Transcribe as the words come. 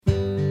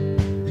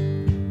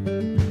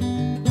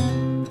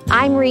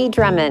I'm Ree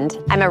Drummond.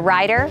 I'm a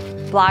writer,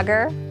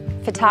 blogger,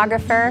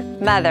 photographer,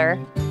 mother,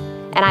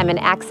 and I'm an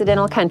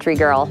accidental country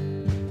girl.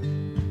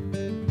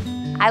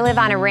 I live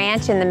on a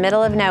ranch in the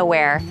middle of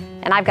nowhere,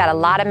 and I've got a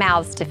lot of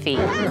mouths to feed.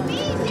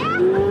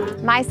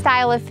 My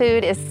style of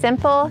food is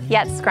simple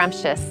yet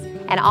scrumptious,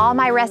 and all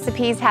my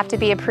recipes have to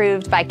be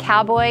approved by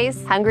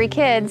cowboys, hungry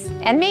kids,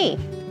 and me.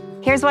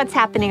 Here's what's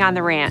happening on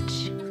the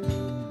ranch.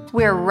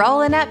 We're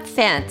rolling up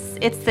fence.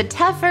 It's the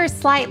tougher,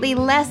 slightly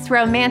less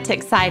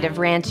romantic side of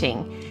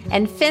ranching.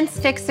 And fence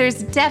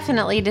fixers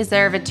definitely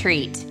deserve a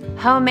treat.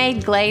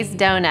 Homemade glazed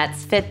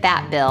donuts fit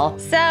that bill.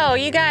 So,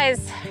 you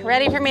guys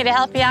ready for me to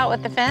help you out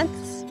with the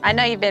fence? I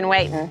know you've been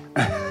waiting.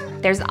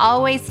 There's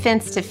always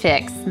fence to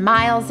fix,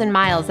 miles and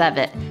miles of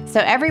it. So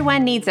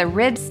everyone needs a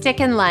rib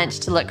stick and lunch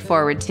to look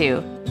forward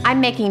to.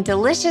 I'm making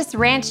delicious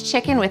ranch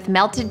chicken with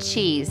melted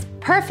cheese,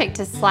 perfect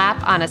to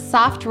slap on a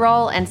soft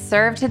roll and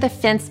serve to the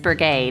fence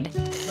brigade.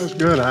 That's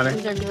good, honey.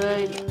 These are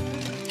good.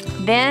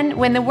 Then,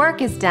 when the work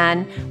is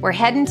done, we're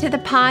heading to the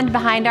pond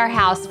behind our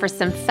house for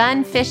some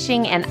fun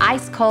fishing and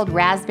ice-cold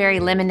raspberry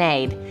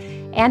lemonade,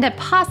 and a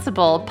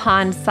possible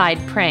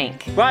pond-side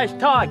prank. Bryce,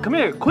 Todd, come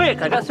here,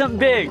 quick, I got something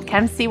big.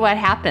 Come see what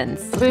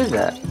happens. What is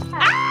that?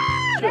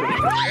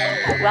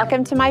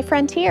 Welcome to my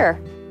frontier.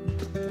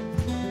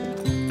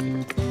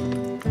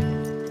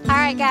 All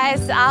right,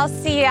 guys, I'll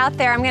see you out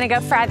there. I'm gonna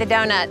go fry the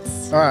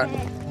donuts. All right,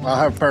 I'll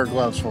have a pair of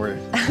gloves for you.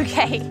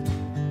 Okay.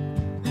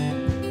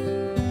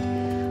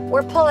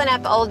 We're pulling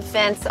up old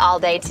fence all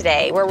day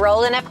today. We're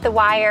rolling up the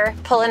wire,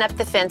 pulling up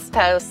the fence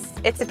posts.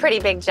 It's a pretty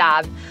big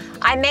job.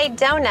 I made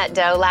donut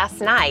dough last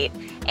night,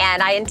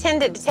 and I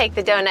intended to take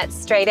the donuts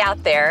straight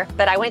out there,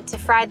 but I went to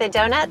fry the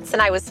donuts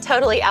and I was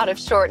totally out of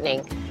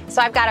shortening.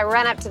 So I've got to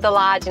run up to the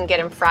lodge and get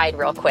them fried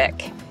real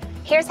quick.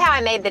 Here's how I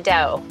made the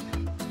dough.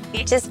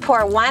 You just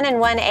pour 1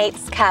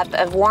 1/8 cup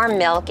of warm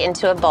milk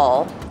into a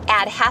bowl.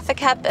 Add 1/2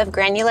 cup of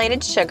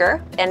granulated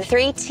sugar and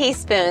 3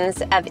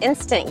 teaspoons of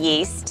instant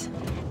yeast.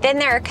 Then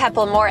there are a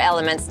couple more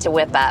elements to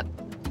whip up.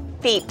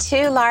 Beat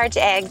 2 large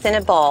eggs in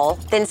a bowl,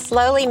 then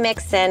slowly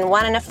mix in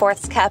 1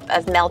 1/4 cup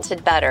of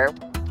melted butter.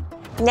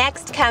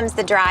 Next comes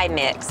the dry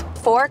mix,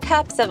 4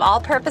 cups of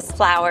all-purpose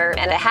flour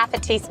and 1/2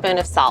 teaspoon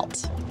of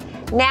salt.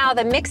 Now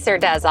the mixer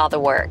does all the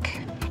work.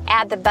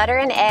 Add the butter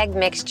and egg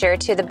mixture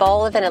to the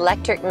bowl of an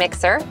electric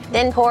mixer,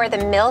 then pour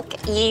the milk,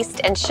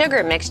 yeast, and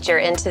sugar mixture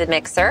into the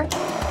mixer.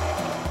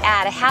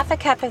 Add 1/2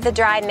 cup of the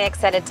dry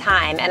mix at a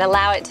time and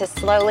allow it to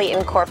slowly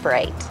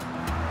incorporate.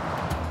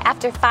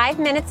 After 5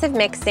 minutes of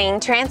mixing,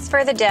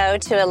 transfer the dough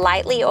to a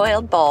lightly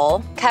oiled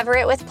bowl, cover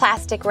it with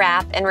plastic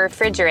wrap, and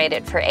refrigerate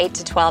it for 8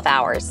 to 12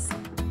 hours.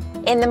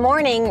 In the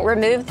morning,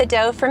 remove the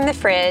dough from the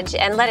fridge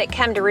and let it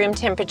come to room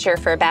temperature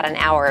for about an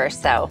hour or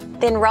so.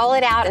 Then roll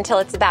it out until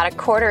it's about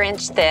 1/4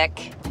 inch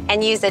thick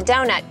and use a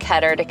donut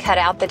cutter to cut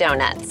out the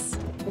donuts.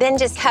 Then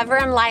just cover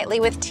them lightly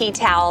with tea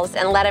towels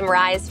and let them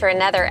rise for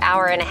another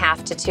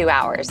 1.5 to 2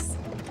 hours.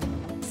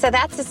 So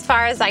that's as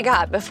far as I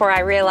got before I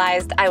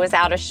realized I was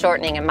out of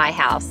shortening in my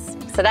house.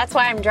 So that's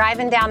why I'm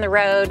driving down the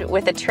road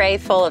with a tray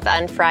full of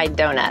unfried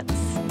donuts.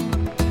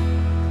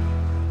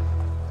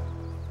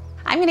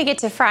 I'm gonna get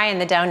to frying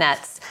the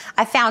donuts.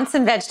 I found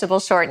some vegetable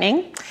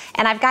shortening,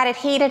 and I've got it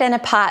heated in a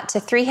pot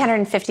to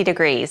 350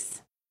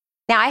 degrees.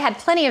 Now, I had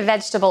plenty of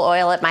vegetable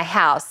oil at my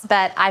house,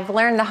 but I've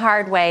learned the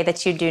hard way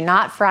that you do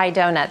not fry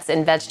donuts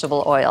in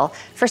vegetable oil.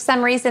 For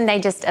some reason, they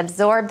just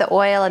absorb the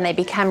oil and they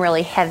become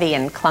really heavy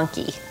and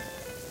clunky.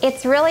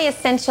 It's really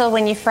essential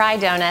when you fry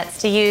donuts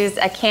to use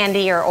a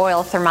candy or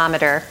oil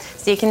thermometer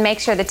so you can make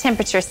sure the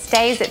temperature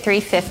stays at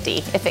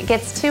 350. If it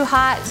gets too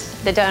hot,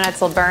 the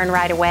donuts will burn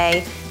right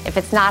away. If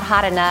it's not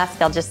hot enough,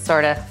 they'll just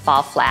sort of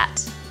fall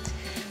flat.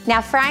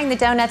 Now, frying the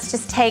donuts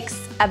just takes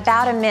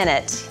about a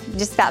minute,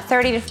 just about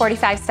 30 to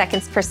 45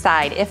 seconds per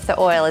side if the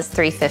oil is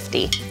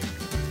 350.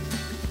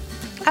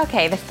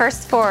 Okay, the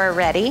first 4 are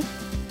ready.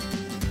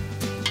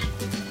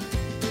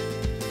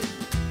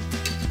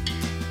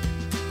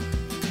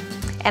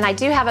 And I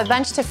do have a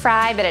bunch to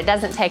fry, but it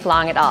doesn't take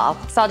long at all.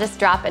 So I'll just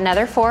drop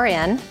another 4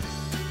 in.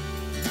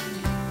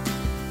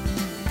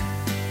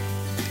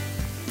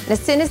 And as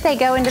soon as they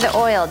go into the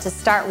oil, just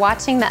start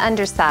watching the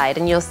underside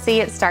and you'll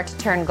see it start to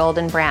turn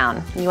golden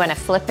brown. You want to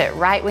flip it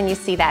right when you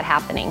see that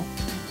happening.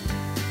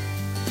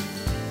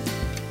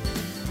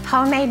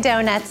 Homemade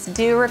donuts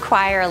do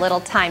require a little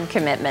time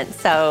commitment,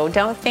 so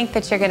don't think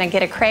that you're going to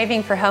get a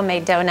craving for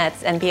homemade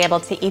donuts and be able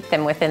to eat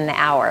them within the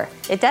hour.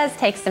 It does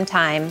take some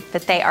time,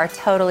 but they are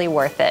totally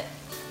worth it.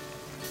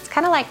 It's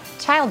kind of like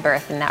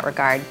childbirth in that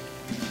regard.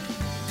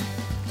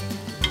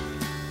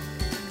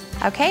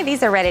 Okay,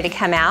 these are ready to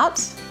come out.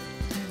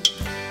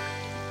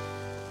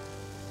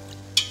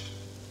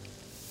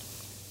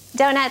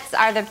 Donuts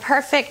are the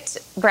perfect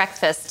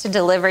breakfast to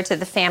deliver to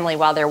the family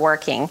while they're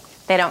working.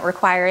 They don't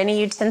require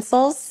any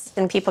utensils,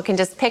 and people can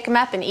just pick them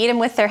up and eat them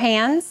with their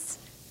hands.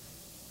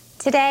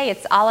 Today,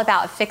 it's all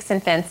about fix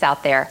and fence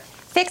out there.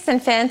 Fix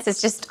and fence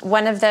is just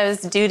one of those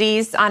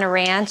duties on a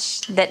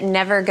ranch that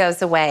never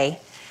goes away.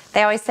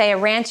 They always say a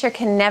rancher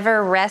can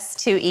never rest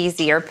too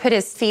easy or put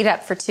his feet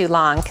up for too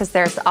long because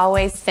there's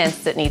always fence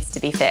that needs to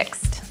be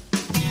fixed.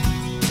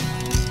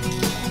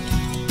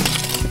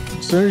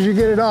 soon as you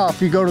get it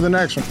off, you go to the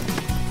next one.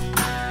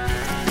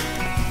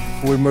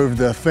 We moved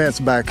the fence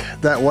back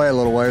that way a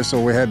little way,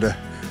 so we had to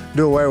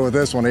do away with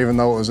this one, even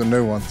though it was a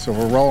new one. So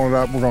we're rolling it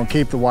up. We're gonna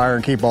keep the wire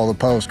and keep all the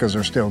posts because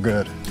they're still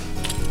good.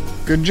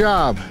 Good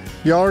job.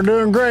 Y'all are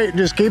doing great.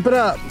 Just keep it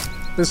up.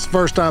 This is the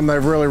first time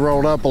they've really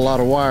rolled up a lot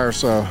of wire,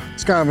 so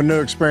it's kind of a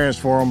new experience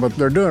for them, but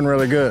they're doing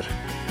really good.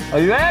 Are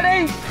you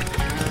ready?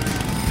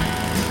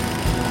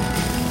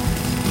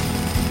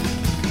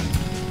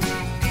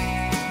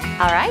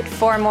 All right,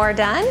 4 more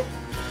done.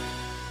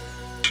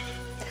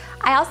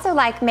 I also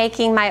like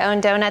making my own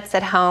donuts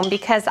at home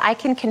because I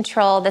can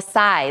control the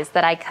size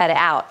that I cut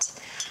out.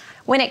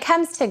 When it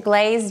comes to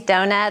glazed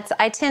donuts,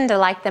 I tend to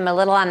like them a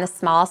little on the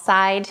small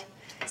side,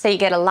 so you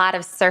get a lot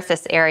of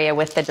surface area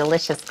with the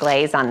delicious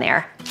glaze on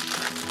there.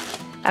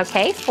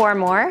 Okay, 4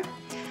 more.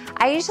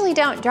 I usually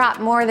don't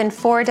drop more than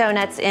 4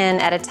 donuts in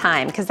at a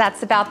time because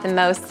that's about the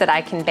most that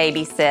I can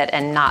babysit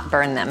and not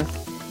burn them.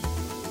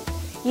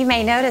 You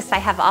may notice I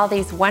have all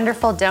these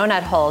wonderful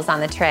donut holes on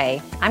the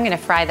tray. I'm gonna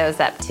fry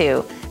those up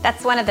too.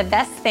 That's one of the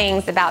best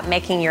things about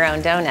making your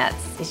own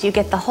donuts, is you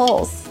get the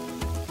holes.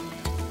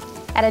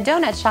 At a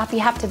donut shop, you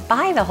have to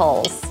buy the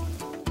holes.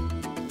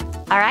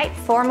 All right,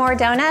 4 more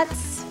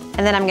donuts,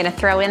 and then I'm gonna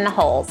throw in the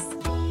holes.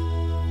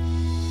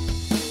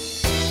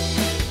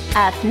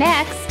 Up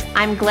next,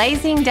 I'm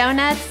glazing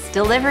donuts,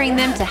 delivering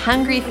them to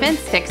hungry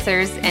fence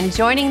fixers, and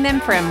joining them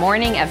for a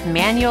morning of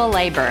manual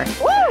labor.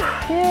 Woo!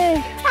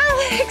 Yay!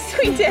 Alex,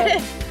 we did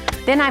it!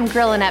 Then I'm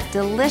grilling up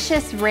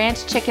delicious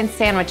ranch chicken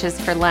sandwiches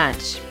for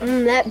lunch.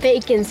 That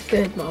bacon's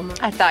good, Mama.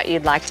 I thought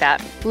you'd like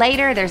that.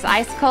 Later, there's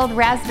ice cold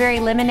raspberry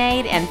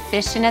lemonade and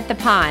fishing at the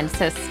pond,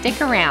 so stick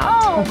around.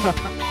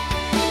 Oh.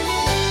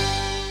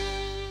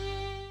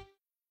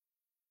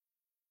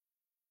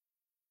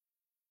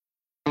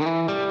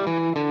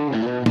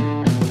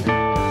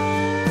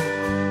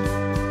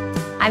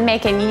 I'm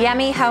making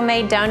yummy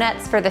homemade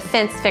donuts for the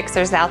fence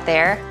fixers out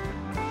there.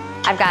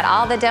 I've got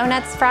all the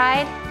donuts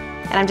fried,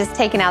 and I'm just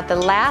taking out the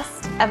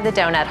last of the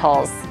donut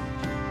holes.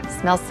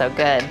 Smells so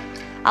good.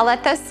 I'll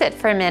let those sit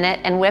for a minute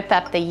and whip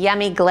up the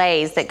yummy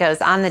glaze that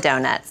goes on the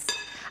donuts.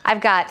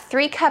 I've got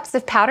 3 cups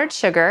of powdered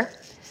sugar.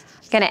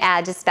 I'm gonna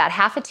add just about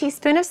half a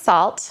teaspoon of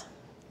salt,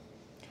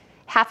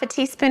 half a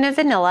teaspoon of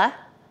vanilla,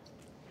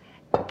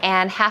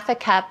 and half a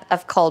cup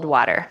of cold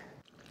water.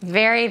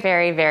 Very,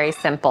 very, very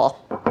simple.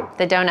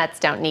 The donuts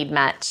don't need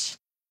much.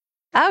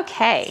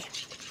 Okay,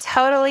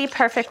 totally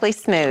perfectly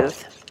smooth.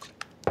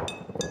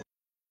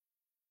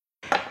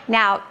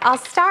 Now, I'll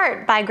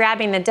start by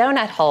grabbing the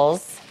donut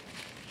holes,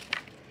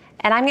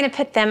 and I'm gonna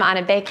put them on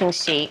a baking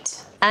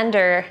sheet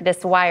under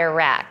this wire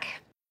rack.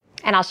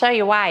 And I'll show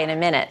you why in a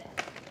minute.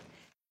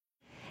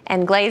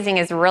 And glazing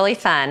is really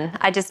fun.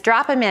 I just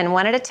drop them in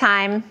one at a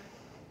time,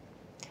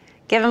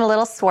 give them a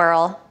little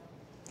swirl,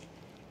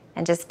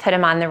 and just put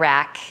them on the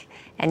rack.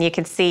 And you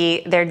can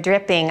see they're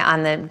dripping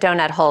on the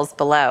donut holes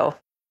below.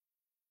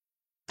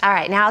 All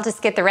right, now I'll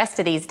just get the rest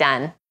of these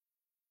done.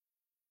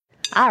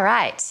 All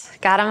right,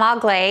 got them all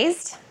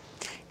glazed.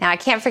 Now I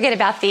can't forget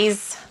about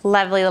these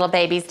lovely little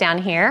babies down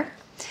here.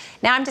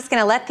 Now I'm just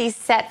gonna let these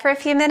set for a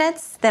few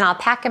minutes, then I'll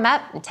pack them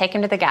up and take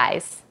them to the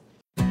guys.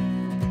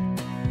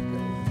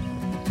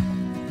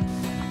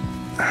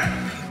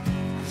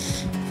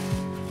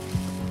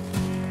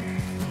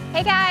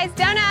 Hey guys,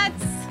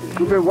 donuts!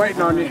 We've been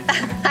waiting on you.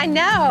 I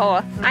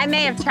know. I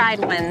may have tried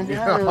one.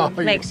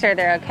 Make sure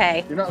they're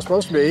okay. You're not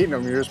supposed to be eating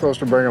them. You're supposed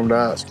to bring them to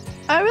us.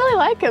 I really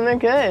like them. They're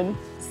good.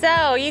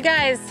 So, you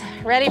guys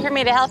ready for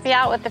me to help you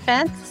out with the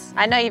fence?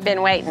 I know you've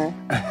been waiting.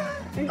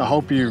 I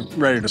hope you're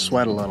ready to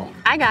sweat a little.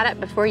 I got it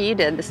before you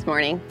did this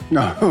morning.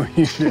 No,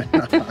 you did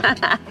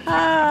not.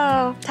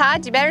 Oh,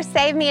 Todd, you better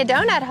save me a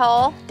donut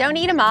hole. Don't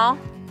eat them all.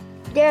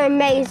 They're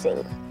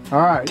amazing.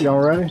 All right, y'all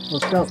ready?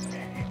 Let's go.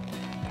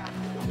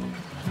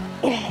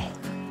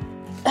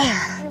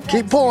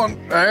 Keep pulling.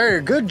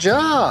 Hey, good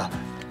job.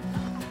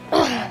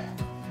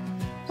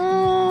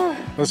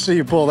 Let's see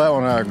you pull that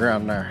one out of the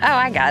ground there. Oh,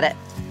 I got it.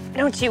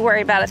 Don't you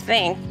worry about a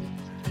thing.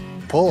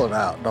 Pull it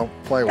out. Don't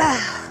play with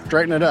it.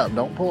 Straighten it up.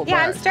 Don't pull it back.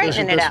 Yeah, I'm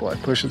straightening it up.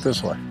 Push it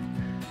this way.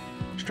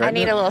 I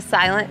need a little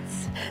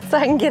silence so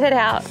I can get it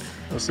out.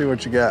 Let's see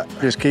what you got.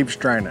 Just keep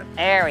straining.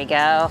 There we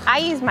go. I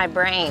use my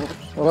brain.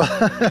 Well,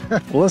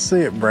 let's see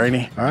it,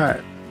 Brainy. All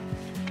right.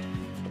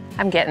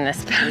 I'm getting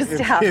this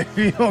post out. If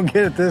you don't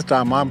get it this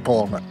time, I'm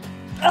pulling it.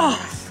 Oh.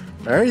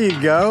 There you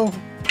go.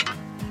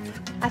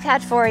 I've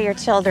had 4 of your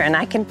children.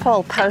 I can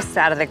pull posts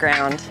out of the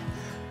ground.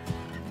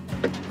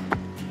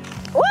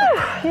 Woo!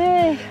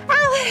 Yay.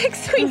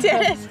 Alex, we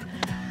did it.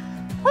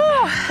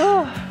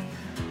 Oh,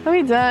 are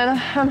we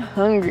done? I'm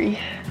hungry.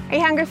 Are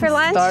you hungry for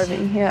lunch?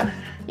 Starving, yeah.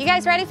 You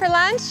guys ready for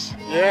lunch?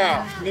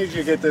 Yeah, I need you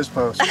to get this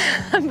post.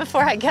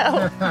 Before I go.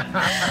 Oh,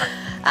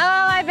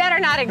 I better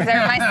not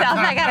exert myself.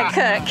 I gotta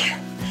cook.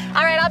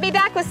 All right, I'll be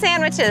back with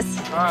sandwiches.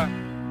 All right.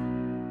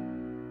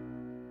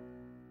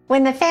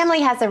 When the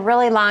family has a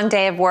really long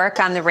day of work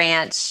on the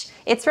ranch,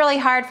 it's really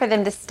hard for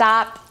them to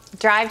stop,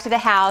 drive to the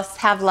house,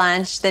 have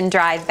lunch, then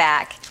drive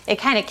back. It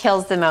kind of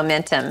kills the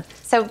momentum.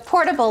 So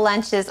portable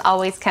lunches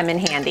always come in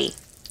handy.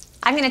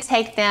 I'm gonna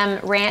take them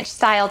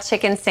ranch-style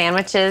chicken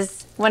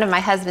sandwiches, one of my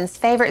husband's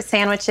favorite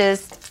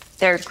sandwiches.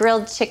 They're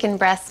grilled chicken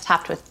breasts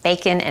topped with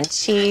bacon and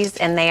cheese,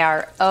 and they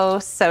are oh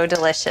so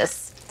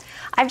delicious.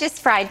 I've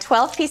just fried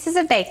 12 pieces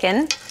of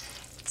bacon.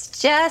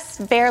 It's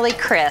just barely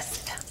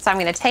crisp. So I'm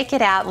gonna take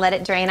it out and let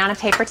it drain on a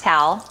paper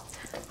towel.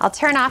 I'll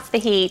turn off the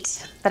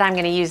heat, but I'm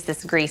gonna use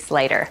this grease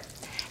later.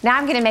 Now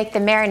I'm gonna make the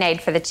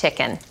marinade for the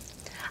chicken.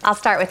 I'll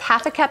start with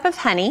half a cup of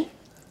honey.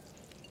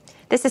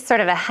 This is sort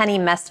of a honey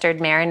mustard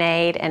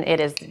marinade, and it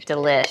is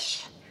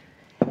delish.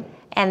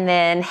 And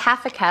then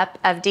half a cup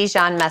of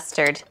Dijon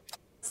mustard.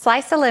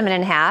 Slice a lemon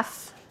in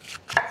half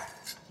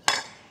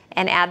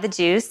and add the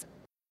juice.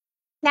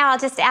 Now I'll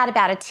just add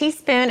about a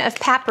teaspoon of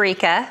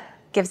paprika.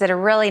 Gives it a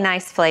really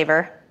nice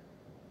flavor.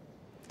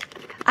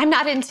 I'm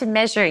not into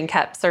measuring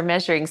cups or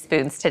measuring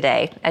spoons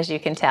today, as you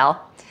can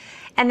tell.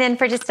 And then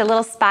for just a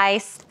little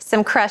spice,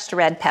 some crushed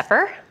red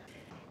pepper.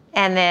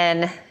 And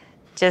then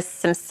just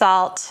some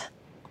salt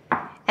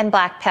and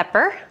black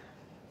pepper.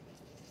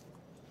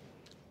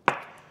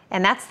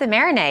 And that's the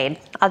marinade.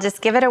 I'll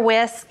just give it a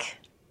whisk.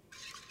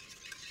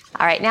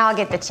 All right, now I'll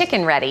get the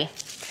chicken ready.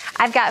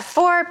 I've got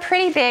 4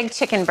 pretty big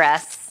chicken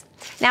breasts.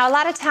 Now, a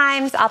lot of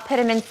times I'll put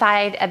them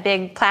inside a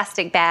big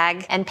plastic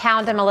bag and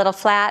pound them a little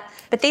flat,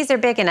 but these are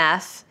big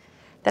enough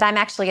that I'm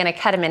actually gonna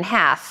cut them in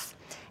half.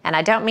 And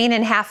I don't mean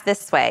in half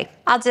this way.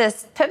 I'll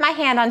just put my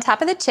hand on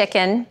top of the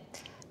chicken,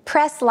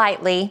 press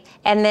lightly,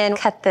 and then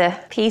cut the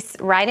piece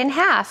right in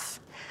half.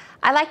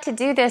 I like to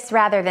do this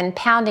rather than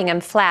pounding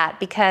them flat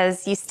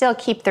because you still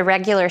keep the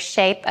regular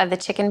shape of the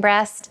chicken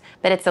breast,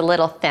 but it's a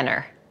little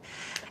thinner.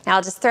 Now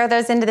I'll just throw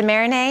those into the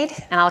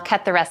marinade and I'll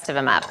cut the rest of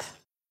them up.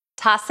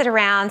 Toss it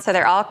around so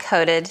they're all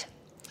coated.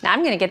 Now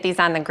I'm gonna get these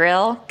on the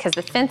grill because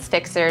the fence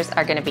fixers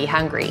are gonna be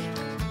hungry.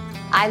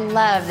 I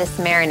love this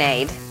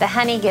marinade. The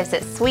honey gives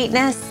it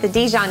sweetness, the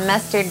Dijon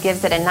mustard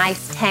gives it a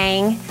nice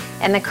tang,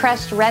 and the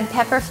crushed red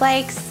pepper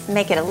flakes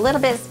make it a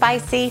little bit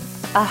spicy.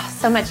 Oh,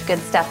 so much good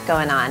stuff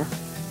going on.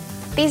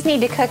 These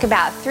need to cook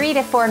about 3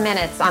 to 4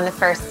 minutes on the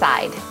first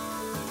side.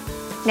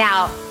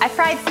 Now, I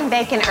fried some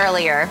bacon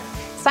earlier,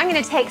 so I'm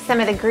gonna take some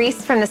of the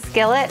grease from the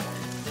skillet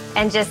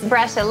and just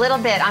brush a little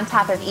bit on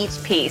top of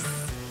each piece.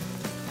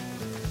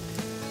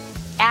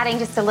 Adding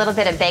just a little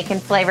bit of bacon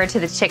flavor to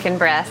the chicken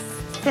breasts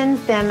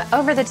sends them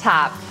over the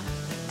top.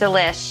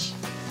 Delish.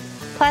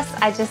 Plus,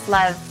 I just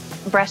love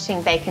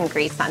brushing bacon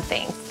grease on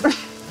things.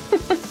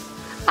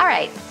 All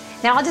right,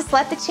 now I'll just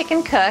let the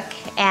chicken cook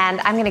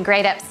and I'm gonna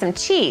grate up some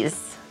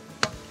cheese.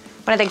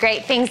 One of the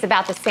great things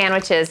about the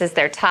sandwiches is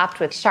they're topped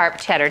with sharp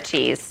cheddar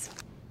cheese.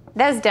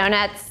 Those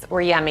donuts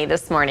were yummy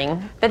this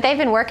morning, but they've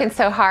been working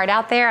so hard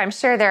out there, I'm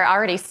sure they're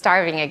already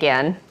starving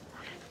again.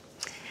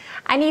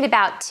 I need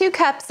about 2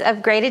 cups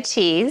of grated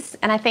cheese,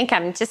 and I think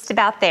I'm just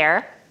about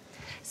there.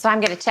 So I'm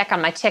gonna check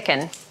on my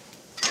chicken.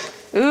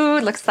 Ooh,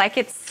 looks like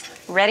it's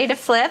ready to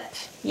flip.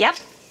 Yep.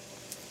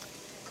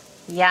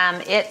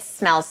 Yum, it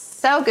smells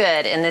so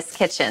good in this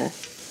kitchen.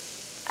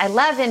 I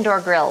love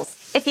indoor grills.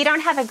 If you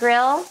don't have a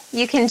grill,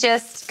 you can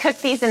just cook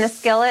these in the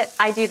skillet.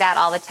 I do that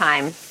all the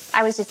time.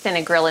 I was just in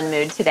a grilling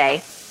mood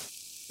today.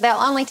 They'll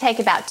only take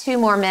about 2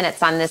 more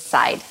minutes on this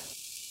side.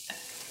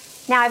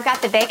 Now I've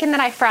got the bacon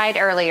that I fried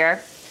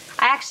earlier.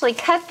 I actually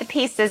cut the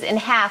pieces in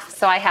half,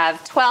 so I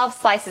have 12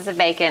 slices of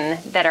bacon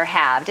that are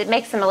halved. It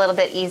makes them a little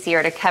bit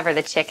easier to cover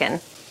the chicken.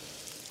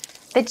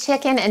 The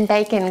chicken and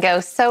bacon go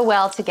so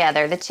well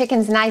together. The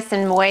chicken's nice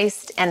and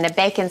moist, and the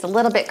bacon's a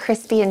little bit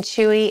crispy and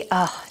chewy.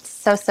 Oh, it's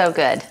so, so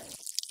good.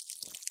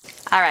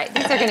 All right,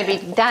 these are gonna be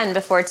done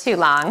before too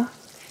long.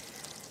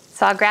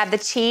 So I'll grab the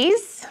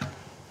cheese.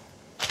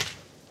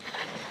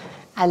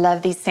 I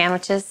love these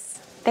sandwiches.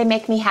 They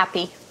make me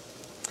happy.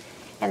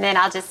 And then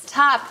I'll just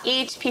top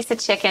each piece of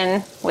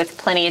chicken with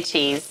plenty of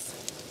cheese.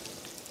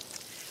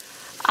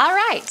 All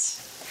right,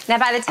 now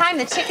by the time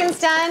the chicken's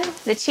done,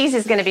 the cheese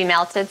is gonna be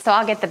melted, so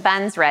I'll get the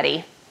buns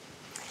ready.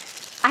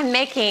 I'm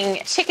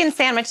making chicken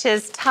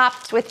sandwiches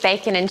topped with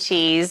bacon and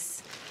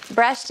cheese,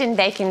 brushed in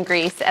bacon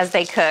grease as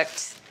they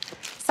cooked.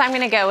 So I'm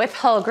gonna go with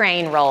whole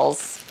grain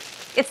rolls.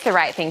 It's the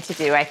right thing to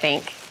do, I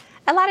think.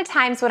 A lot of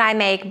times when I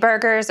make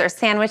burgers or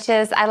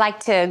sandwiches, I like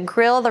to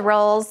grill the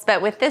rolls,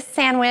 but with this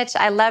sandwich,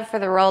 I love for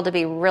the roll to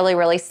be really,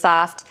 really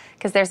soft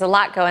because there's a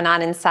lot going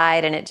on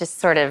inside and it just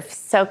sort of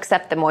soaks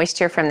up the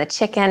moisture from the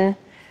chicken.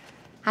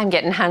 I'm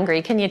getting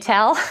hungry, can you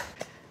tell?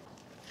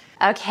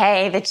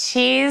 Okay, the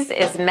cheese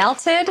is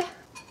melted.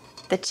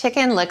 The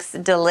chicken looks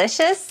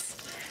delicious.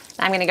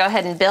 I'm gonna go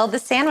ahead and build the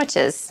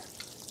sandwiches.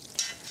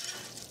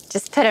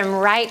 Just put them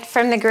right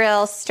from the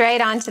grill straight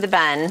onto the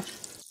bun.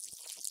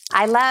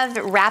 I love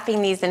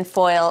wrapping these in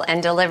foil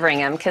and delivering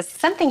them because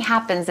something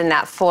happens in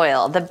that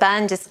foil. The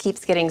bun just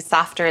keeps getting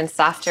softer and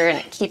softer and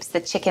it keeps the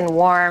chicken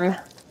warm.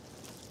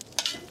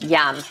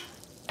 Yum.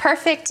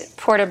 Perfect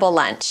portable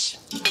lunch.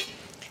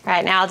 All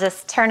right, now I'll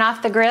just turn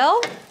off the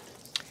grill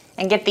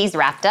and get these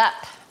wrapped up.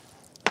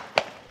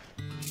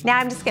 Now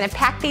I'm just gonna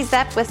pack these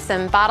up with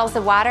some bottles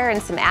of water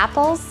and some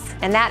apples,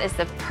 and that is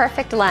the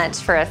perfect lunch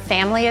for a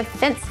family of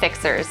fence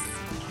fixers.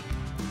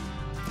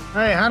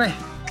 Hey, honey.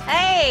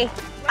 Hey,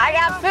 I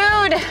got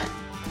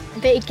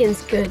food.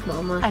 Bacon's good,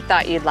 Mama. I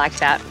thought you'd like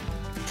that.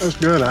 That's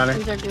good, honey.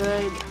 These are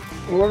good.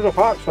 Where's the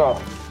hot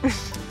sauce?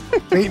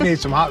 Pete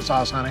needs some hot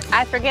sauce, honey.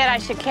 I forget I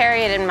should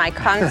carry it in my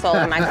console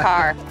in my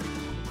car.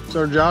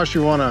 So, Josh,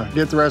 you want to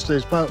get the rest of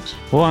these posts?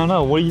 Well, I don't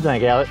know. What do you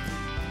think, Alec?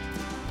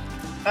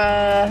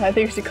 I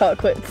think we should call it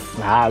quits.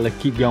 Nah, let's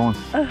keep going.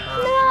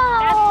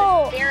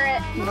 No!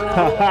 Spirit.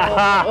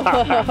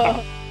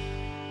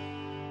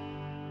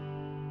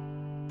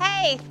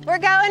 Hey, we're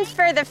going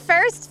for the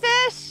first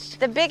fish,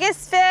 the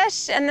biggest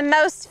fish, and the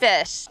most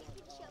fish.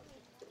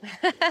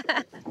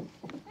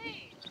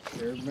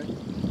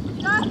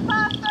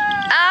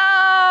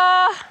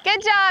 Oh,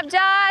 good job,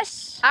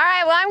 Josh. All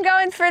right, well, I'm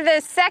going for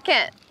the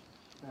second.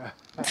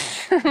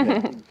 Go,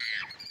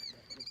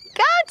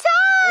 Todd!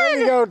 There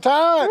you go,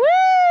 Todd.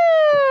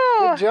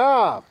 Woo! Good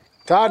job.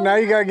 Todd, now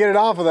you got to get it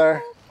off of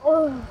there.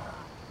 You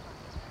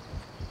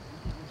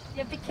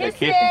have to kiss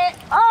Kiss it.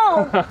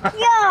 Oh,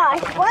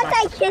 gosh. Once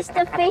I kissed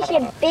the fish,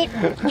 it bit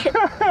me.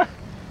 All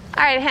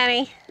right,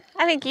 honey,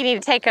 I think you need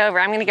to take over.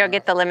 I'm going to go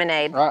get the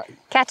lemonade. All right.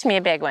 Catch me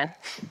a big one.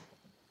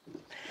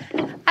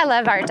 I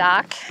love our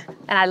dock,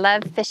 and I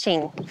love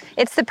fishing.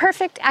 It's the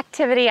perfect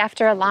activity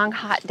after a long,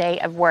 hot day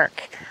of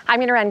work. I'm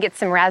going to run get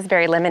some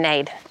raspberry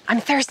lemonade. I'm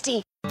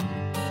thirsty.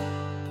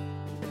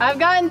 I've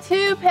gotten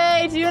 2,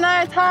 Paige. You and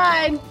I are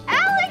tied.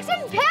 Alex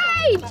and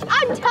Paige,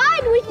 I'm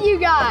tied with you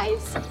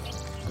guys.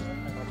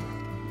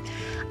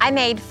 I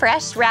made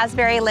fresh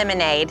raspberry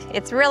lemonade.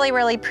 It's really,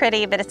 really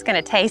pretty, but it's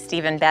gonna taste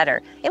even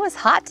better. It was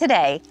hot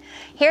today.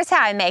 Here's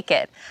how I make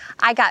it.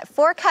 I got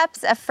 4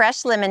 cups of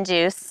fresh lemon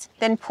juice,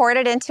 then poured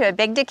it into a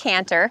big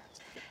decanter.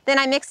 Then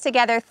I mixed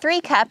together 3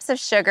 cups of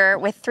sugar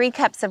with 3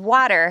 cups of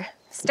water,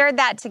 stirred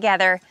that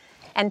together,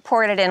 and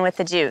poured it in with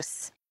the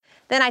juice.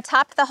 Then I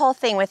topped the whole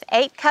thing with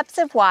 8 cups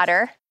of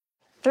water,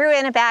 threw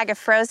in a bag of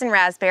frozen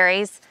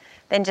raspberries,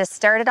 then just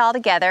stirred it all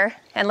together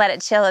and let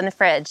it chill in the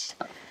fridge.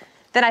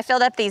 Then I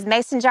filled up these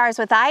mason jars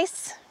with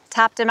ice,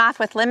 topped them off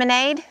with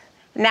lemonade.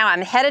 Now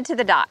I'm headed to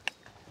the dock.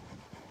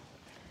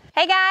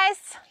 Hey guys,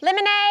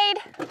 lemonade.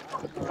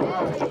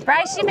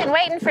 Bryce, you've been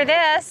waiting for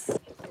this.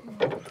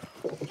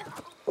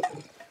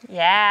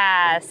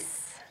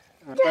 Yes.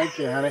 Thank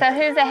you, honey. So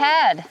who's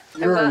ahead?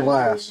 You're in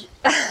last.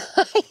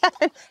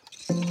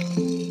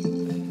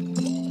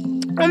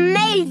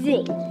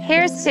 Amazing.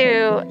 Here's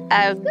to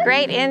a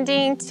great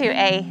ending to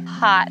a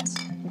hot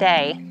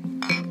day.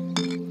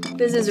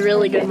 This is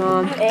really good,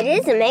 Mom. It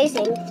is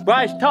amazing.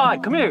 Bryce,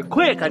 Todd, come here,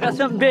 quick. I got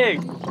something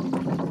big.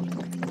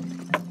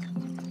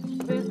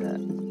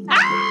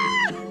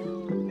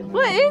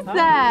 What is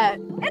that?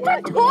 It's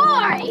a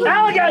toy.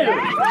 Alligator!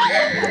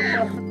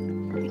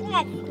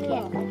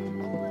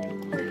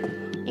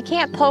 You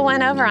can't pull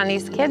one over on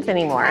these kids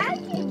anymore.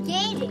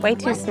 Way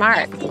too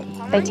smart.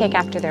 They take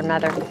after their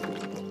mother.